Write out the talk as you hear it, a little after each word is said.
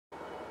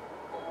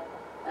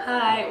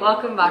Hi,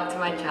 welcome back to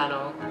my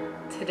channel.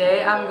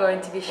 Today I'm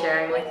going to be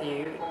sharing with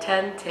you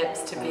 10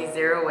 tips to be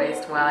zero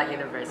waste while at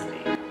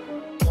university.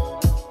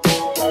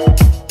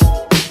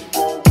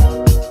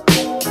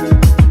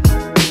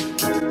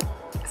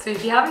 So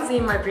if you haven't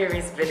seen my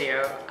previous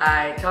video,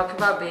 I talked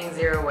about being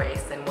zero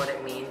waste and what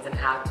it means and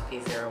how to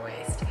be zero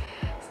waste.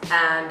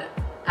 And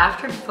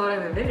after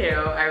uploading the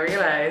video, I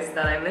realized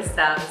that I missed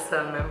out on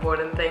some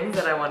important things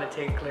that I wanted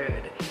to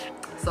include.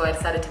 So I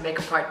decided to make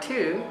a part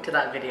 2 to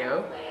that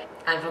video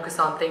and focus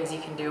on things you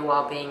can do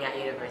while being at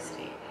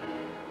university.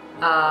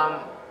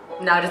 Now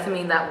it doesn't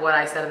mean that what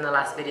I said in the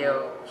last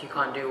video you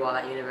can't do while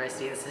at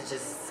university. This is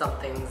just some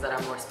things that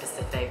are more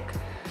specific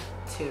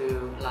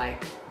to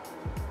like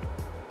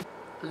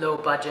low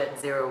budget,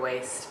 zero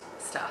waste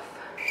stuff.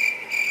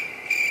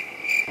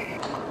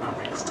 That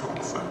makes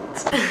total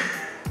sense.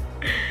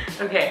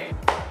 Okay,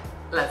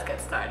 let's get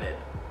started.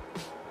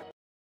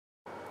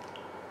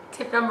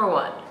 Tip number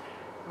 1.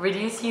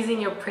 Reduce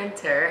using your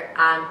printer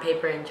and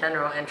paper in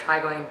general and try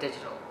going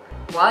digital.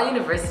 While at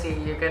university,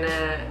 you're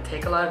gonna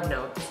take a lot of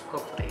notes,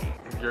 hopefully.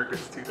 If you're a good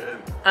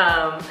student.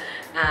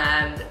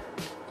 And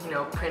you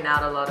know, print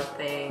out a lot of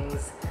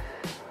things,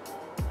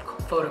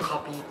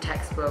 photocopy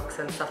textbooks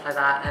and stuff like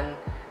that, and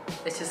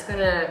it's just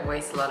gonna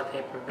waste a lot of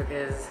paper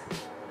because,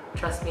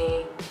 trust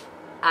me,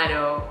 I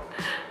know,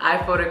 I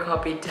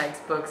photocopied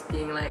textbooks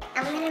being like,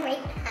 I'm gonna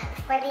read that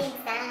for the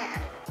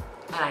exam.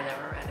 and I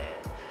never read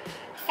it.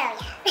 So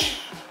yeah.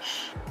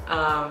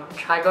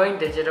 Try going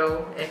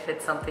digital if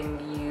it's something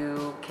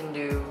you can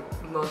do.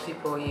 Most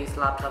people use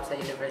laptops at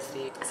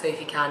university, so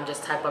if you can,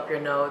 just type up your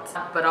notes.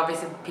 But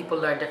obviously people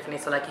learn differently,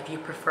 so like if you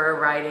prefer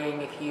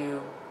writing, if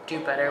you do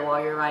better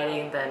while you're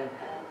writing, then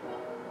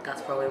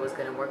that's probably what's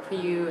going to work for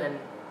you, and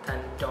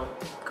then don't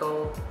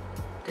go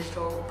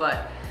digital.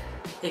 But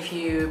if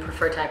you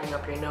prefer typing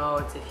up your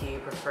notes, if you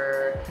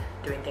prefer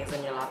doing things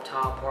on your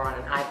laptop or on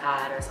an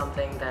iPad or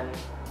something, then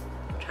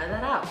try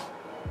that out.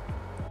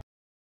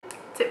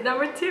 Tip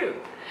number 2,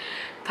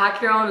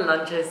 pack your own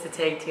lunches to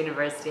take to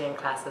university and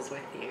classes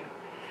with you.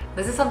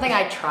 This is something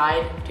I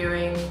tried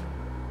doing,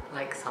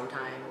 like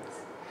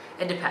sometimes.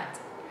 It depends.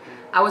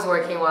 I was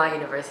working while at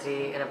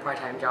university in a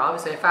part-time job,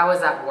 so if I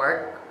was at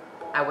work,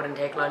 I wouldn't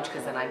take lunch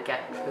because then I'd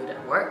get food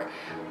at work.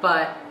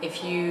 But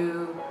if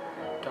you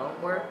don't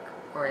work,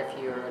 or if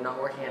you're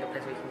not working at a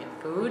place where you can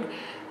get food,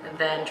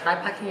 then try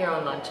packing your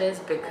own lunches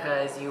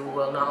because you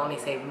will not only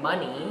save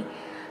money,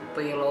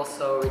 but you'll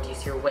also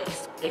reduce your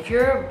waste. If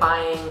you're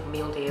buying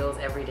meal deals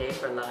every day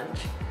for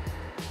lunch,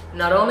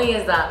 not only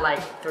is that like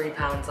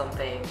 £3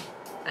 something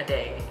a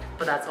day,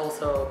 but that's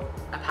also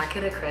a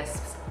packet of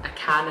crisps, a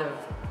can of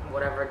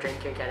whatever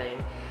drink you're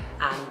getting,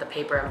 and the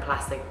paper and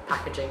plastic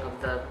packaging of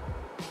the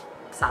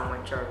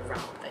sandwich or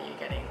wrap that you're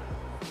getting.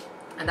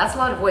 And that's a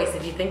lot of waste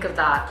if you think of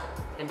that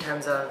in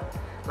terms of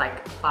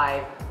like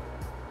 5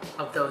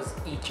 of those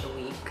each a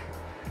week.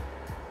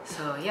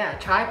 So yeah,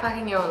 try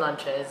packing your own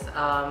lunches.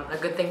 A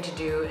good thing to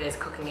do is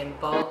cooking in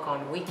bulk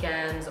on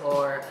weekends,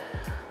 or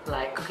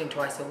like cooking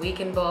twice a week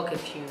in bulk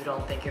if you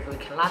don't think your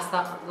food can last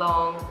that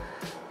long.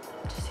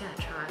 Just yeah,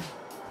 try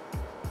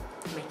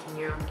making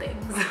your own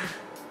things.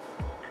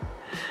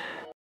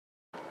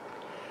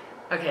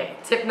 Okay,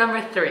 tip number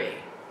 3,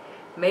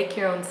 make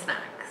your own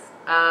snacks.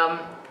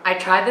 I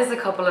tried this a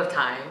couple of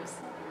times,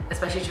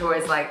 especially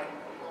towards like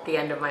the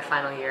end of my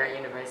final year at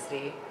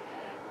university.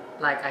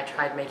 Like I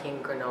tried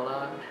making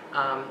granola,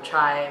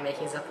 try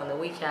making stuff on the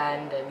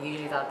weekend, and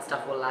usually that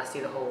stuff will last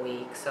you the whole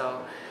week.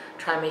 So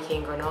try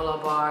making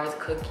granola bars,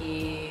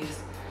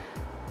 cookies,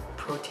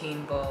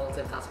 protein balls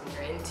if that's what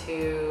you're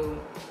into.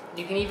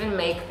 You can even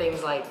make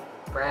things like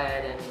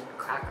bread and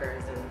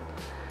crackers and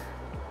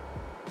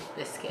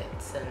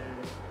biscuits and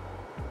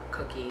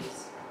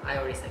cookies. I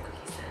already said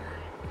cookies, didn't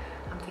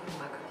I? I'm thinking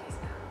about cookies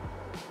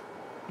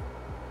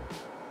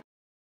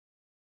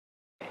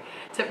now.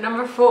 Tip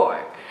number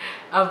 4.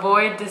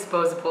 Avoid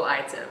disposable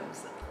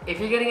items. If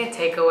you're getting a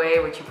takeaway,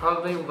 which you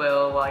probably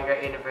will while you're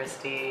at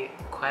university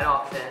quite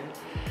often,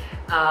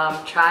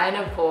 try and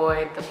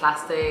avoid the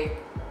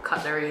plastic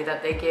cutlery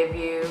that they give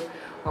you,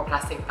 or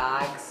plastic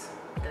bags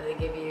that they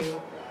give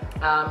you.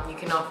 You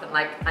can often,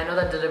 like, I know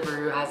that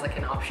Deliveroo has like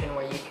an option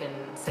where you can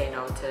say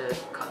no to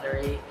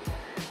cutlery.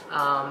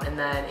 And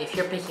then if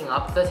you're picking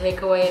up the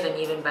takeaway, then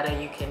even better,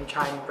 you can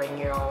try and bring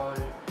your own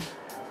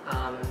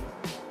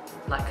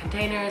like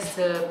containers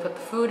to put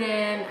the food in,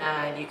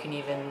 and you can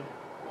even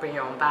bring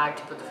your own bag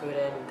to put the food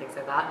in and things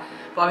like that.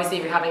 But obviously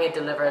if you're having it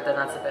delivered, then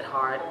that's a bit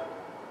hard.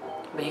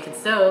 But you can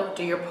still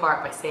do your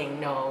part by saying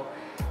no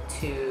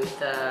to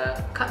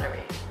the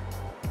cutlery.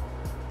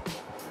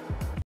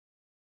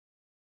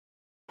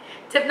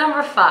 Tip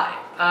number 5.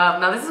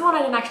 Now this is one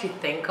I didn't actually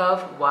think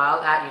of while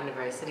at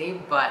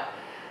university, but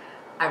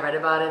I read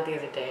about it the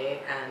other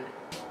day and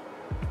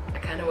I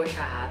kind of wish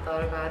I had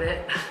thought about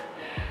it.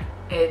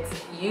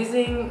 It's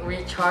using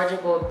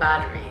rechargeable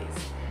batteries.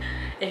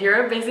 If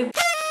you're a basic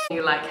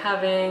you like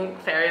having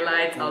fairy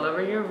lights all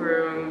over your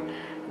room,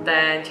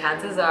 then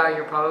chances are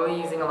you're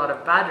probably using a lot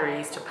of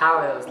batteries to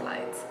power those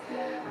lights.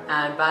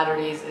 and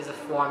batteries is a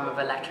form of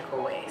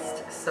electrical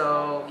waste.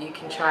 So you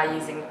can try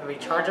using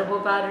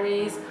rechargeable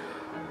batteries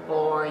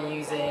or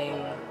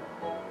using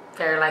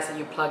fairy lights that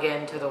you plug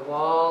into the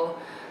wall,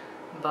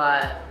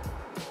 but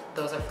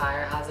those are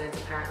fire hazards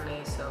apparently,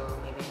 so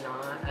maybe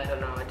not. I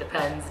don't know, it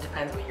depends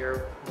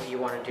what you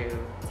want to do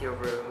with your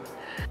room.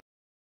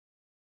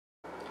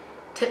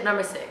 Tip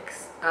number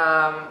 6,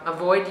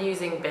 avoid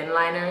using bin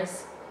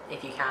liners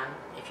if you can,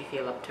 if you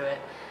feel up to it.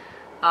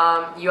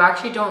 You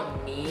actually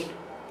don't need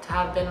to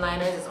have bin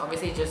liners. It's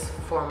obviously just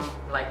for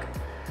like,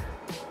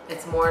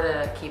 it's more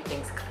to keep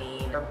things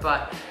clean,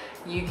 but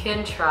you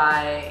can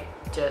try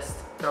just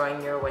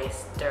throwing your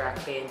waste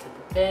directly into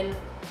the bin,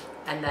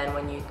 and then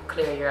when you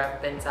clear your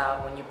bins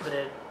out, when you put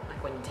it,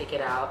 like when you take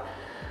it out,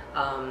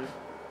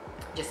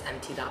 just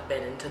empty that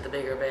bin into the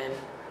bigger bin.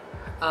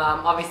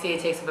 Obviously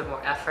it takes a bit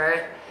more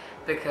effort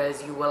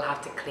because you will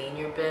have to clean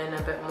your bin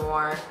a bit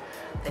more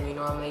than you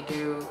normally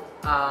do,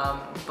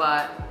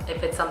 but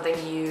if it's something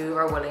you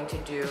are willing to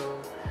do,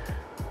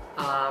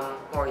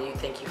 or you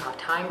think you have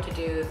time to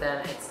do,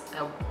 then it's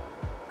a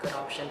good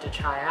option to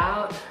try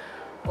out.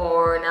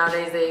 Or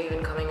nowadays they're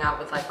even coming out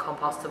with like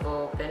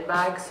compostable bin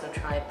bags, so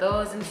try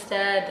those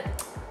instead.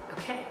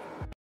 Okay.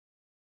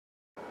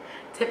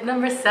 Tip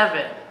number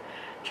 7,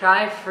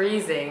 try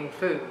freezing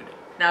food.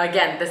 Now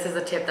again, this is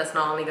a tip that's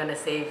not only going to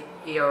save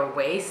your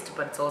waste,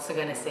 but it's also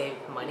going to save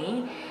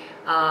money.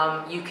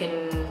 You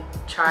can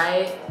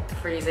try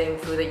freezing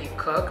food that you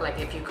cook, like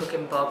if you cook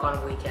in bulk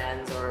on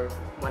weekends or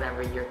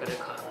whenever you're going to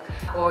cook.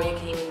 Or you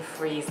can even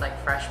freeze like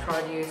fresh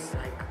produce,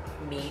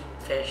 like meat,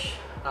 fish,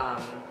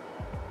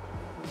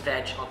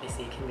 veg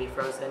obviously can be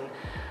frozen,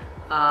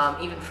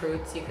 even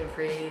fruits you can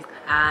freeze.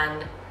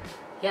 And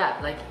yeah,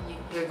 like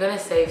you're gonna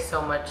save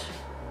so much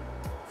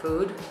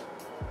food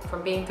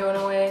from being thrown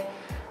away,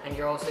 and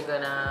you're also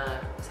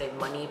gonna save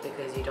money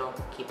because you don't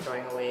keep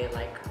throwing away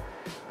like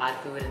bad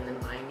food and then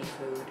buying new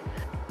food.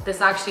 This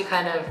actually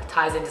kind of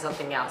ties into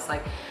something else,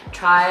 like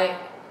try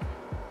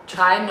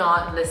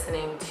not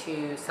listening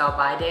to sell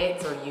by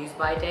dates or use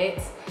by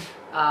dates,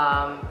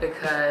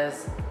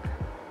 because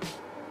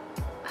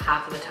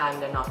half of the time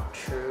they're not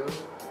true.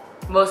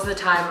 Most of the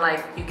time,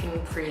 like, you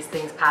can freeze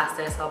things past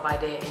their sell by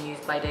date and use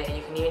by date, and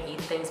you can even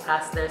eat things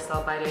past their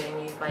sell by date and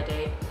use by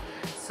date.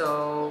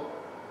 So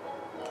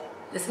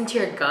listen to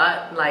your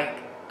gut. Like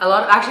a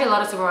lot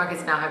of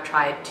supermarkets now have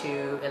tried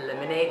to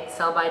eliminate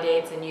sell by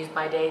dates and use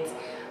by dates,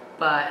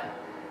 but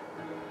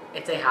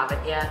if they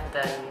haven't yet,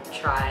 then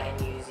try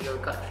and use your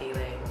gut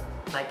feeling.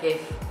 Like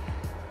if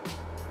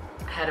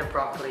a head of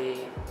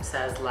broccoli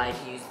says like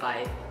use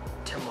by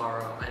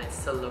tomorrow and it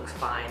still looks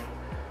fine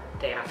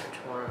day after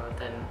tomorrow,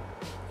 then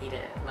eat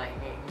it. Like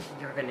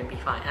you're gonna be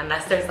fine.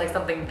 Unless there's like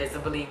something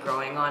visibly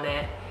growing on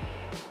it,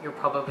 you're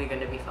probably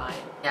gonna be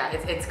fine. Yeah,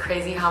 it's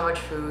crazy how much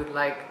food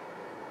like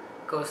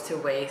goes to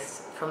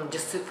waste from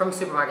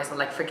supermarkets. So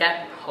like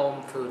forget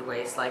home food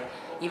waste, like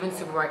even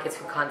supermarkets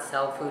who can't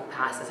sell food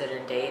past a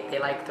certain date, they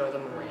like throw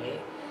them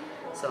away.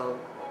 So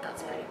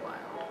that's pretty wild.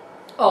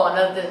 Oh,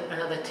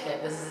 another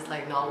tip. This is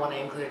like not one I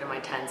included in my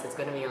 10, so it's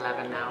gonna be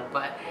 11 now,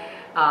 but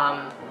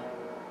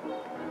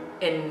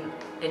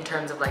in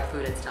terms of like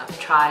food and stuff,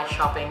 try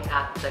shopping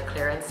at the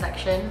clearance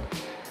section,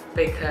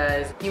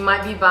 because you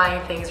might be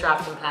buying things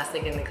wrapped in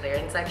plastic in the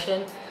clearance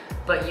section,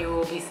 but you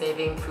will be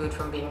saving food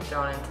from being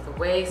thrown into the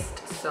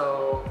waste.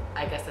 So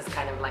I guess it's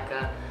kind of like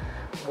a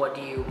what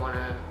do you want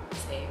to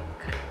save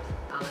kind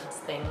of balance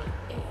thing.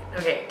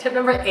 Okay, tip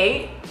number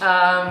 8,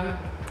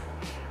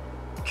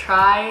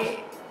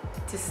 try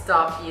to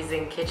stop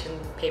using kitchen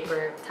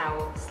paper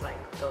towels, like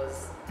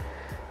those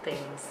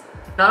things.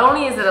 Not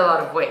only is it a lot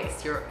of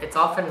waste, it's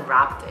often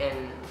wrapped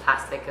in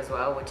plastic as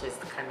well, which is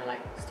kind of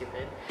like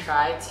stupid.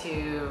 Try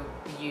to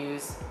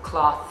use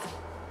cloth,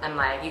 and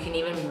like you can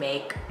even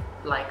make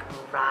like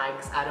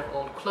rags out of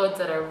old clothes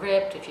that are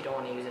ripped if you don't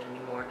want to use it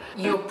anymore.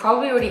 You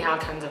probably already have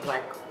tons of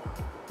like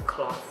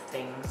cloth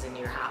things in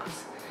your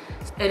house.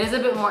 It is a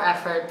bit more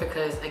effort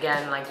because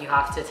again, like you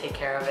have to take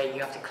care of it,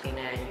 you have to clean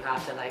it, you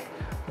have to like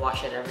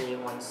wash it every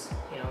once,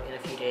 you know, in a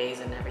few days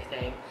and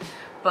everything.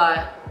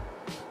 But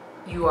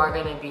you are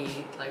gonna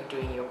be like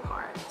doing your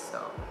part, so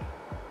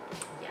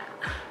yeah.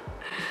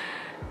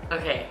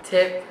 Okay,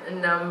 tip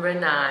number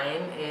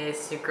 9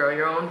 is to grow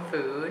your own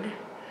food.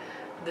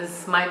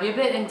 This might be a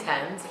bit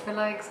intense for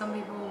like some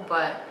people,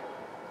 but,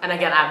 and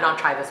again, I've not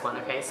tried this one,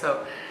 okay?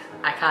 So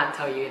I can't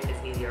tell you if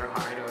it's easy or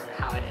hard or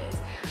how it is.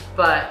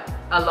 But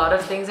a lot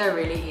of things are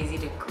really easy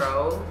to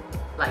grow.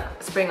 Like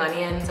spring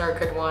onions are a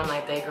good one,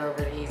 like they grow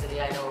really easily.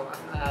 I know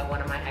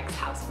one of my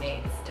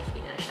ex-housemates,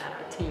 shout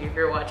out to you if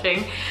you're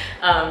watching,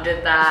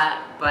 did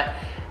that. But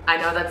I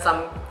know that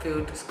some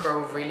foods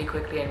grow really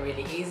quickly and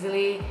really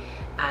easily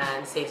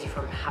and saves you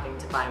from having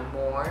to buy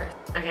more.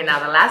 Okay, now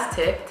the last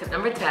tip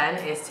number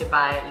 10, is to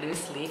buy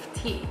loose leaf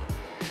tea.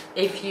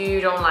 If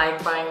you don't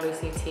like buying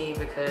loose leaf tea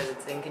because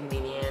it's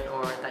inconvenient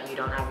or that you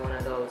don't have one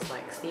of those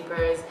like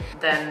steepers,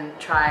 then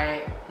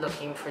try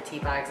looking for tea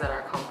bags that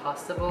are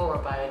compostable or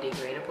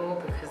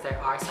biodegradable, because there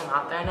are some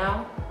out there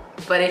now.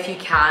 But if you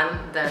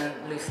can, then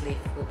loose leaf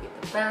will be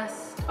the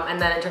best.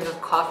 And then in terms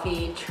of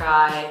coffee,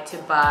 try to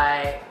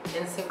buy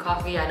instant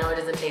coffee. I know it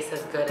doesn't taste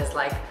as good as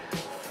like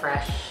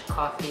fresh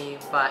coffee,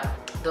 but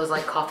those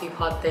like coffee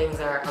pod things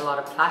are a lot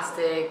of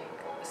plastic,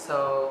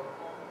 so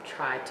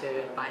try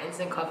to buy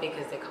instant coffee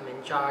because they come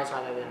in jars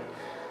rather than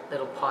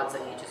little pods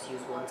that you just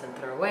use once and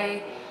throw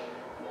away.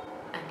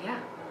 And yeah.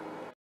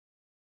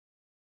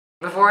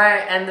 Before I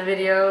end the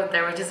video,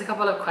 there were just a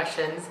couple of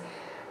questions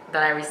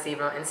that I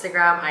received on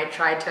Instagram. I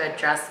tried to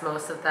address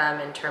most of them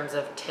in terms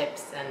of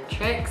tips and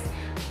tricks,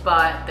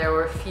 but there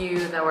were a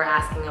few that were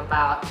asking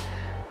about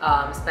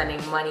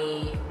spending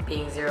money,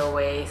 being zero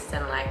waste,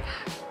 and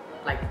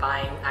like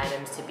buying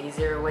items to be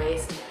zero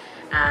waste.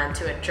 And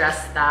to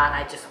address that,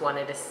 I just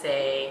wanted to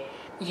say,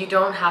 you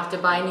don't have to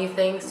buy new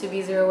things to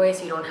be zero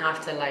waste. You don't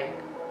have to like,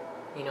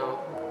 you know,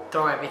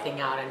 throw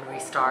everything out and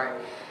restart.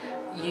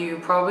 You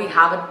probably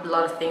have a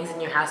lot of things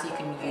in your house you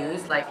can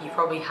use. Like you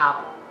probably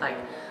have like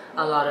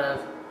a lot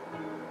of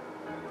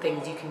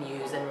things you can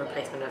use in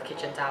replacement of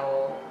kitchen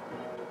towel,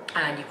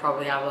 and you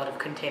probably have a lot of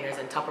containers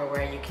and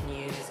Tupperware you can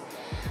use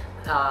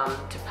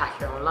to pack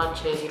your own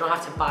lunches. You don't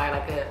have to buy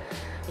like a,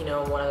 you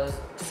know, one of those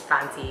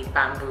fancy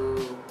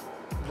bamboo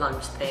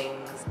lunch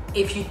things.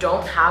 If you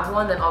don't have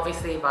one, then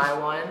obviously buy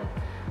one,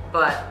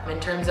 but in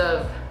terms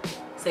of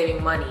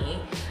saving money,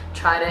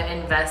 try to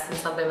invest in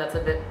something that's a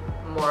bit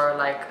more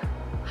like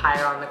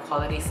higher on the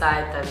quality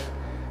side than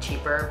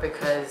cheaper,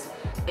 because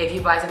if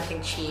you buy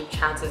something cheap,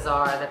 chances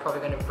are they're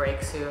probably going to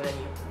break soon and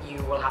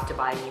you will have to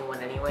buy a new one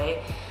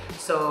anyway.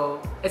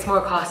 So it's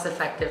more cost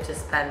effective to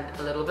spend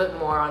a little bit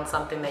more on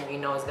something that you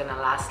know is going to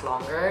last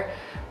longer,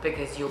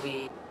 because you'll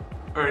be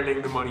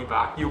Earning the money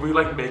back. You'll be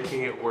like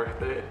making it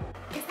worth it.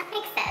 Does that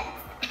make sense?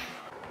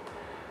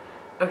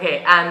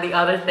 Okay, and the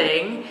other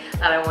thing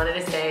that I wanted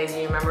to say is,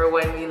 you remember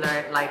when we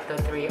learned like the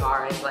 3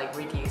 R's, like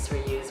reduce,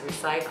 reuse,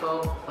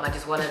 recycle? I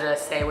just wanted to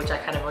say, which I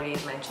kind of already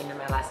mentioned in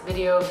my last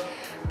video,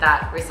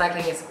 that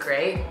recycling is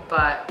great,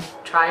 but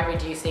try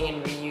reducing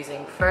and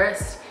reusing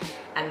first,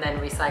 and then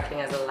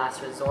recycling as a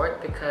last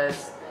resort,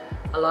 because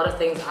a lot of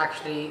things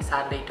actually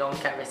sadly don't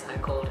get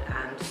recycled,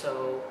 and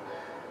so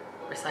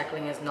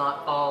recycling is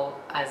not all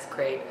as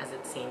great as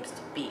it seems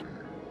to be.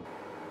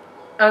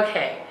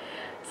 Okay,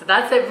 so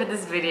that's it for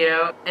this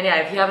video. And yeah,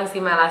 if you haven't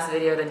seen my last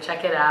video, then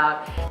check it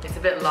out. It's a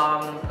bit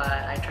long, but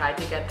I tried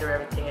to get through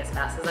everything as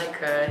fast as I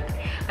could.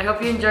 I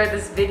hope you enjoyed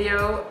this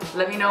video.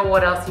 Let me know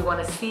what else you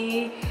want to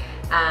see,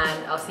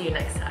 and I'll see you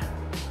next time.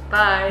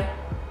 Bye!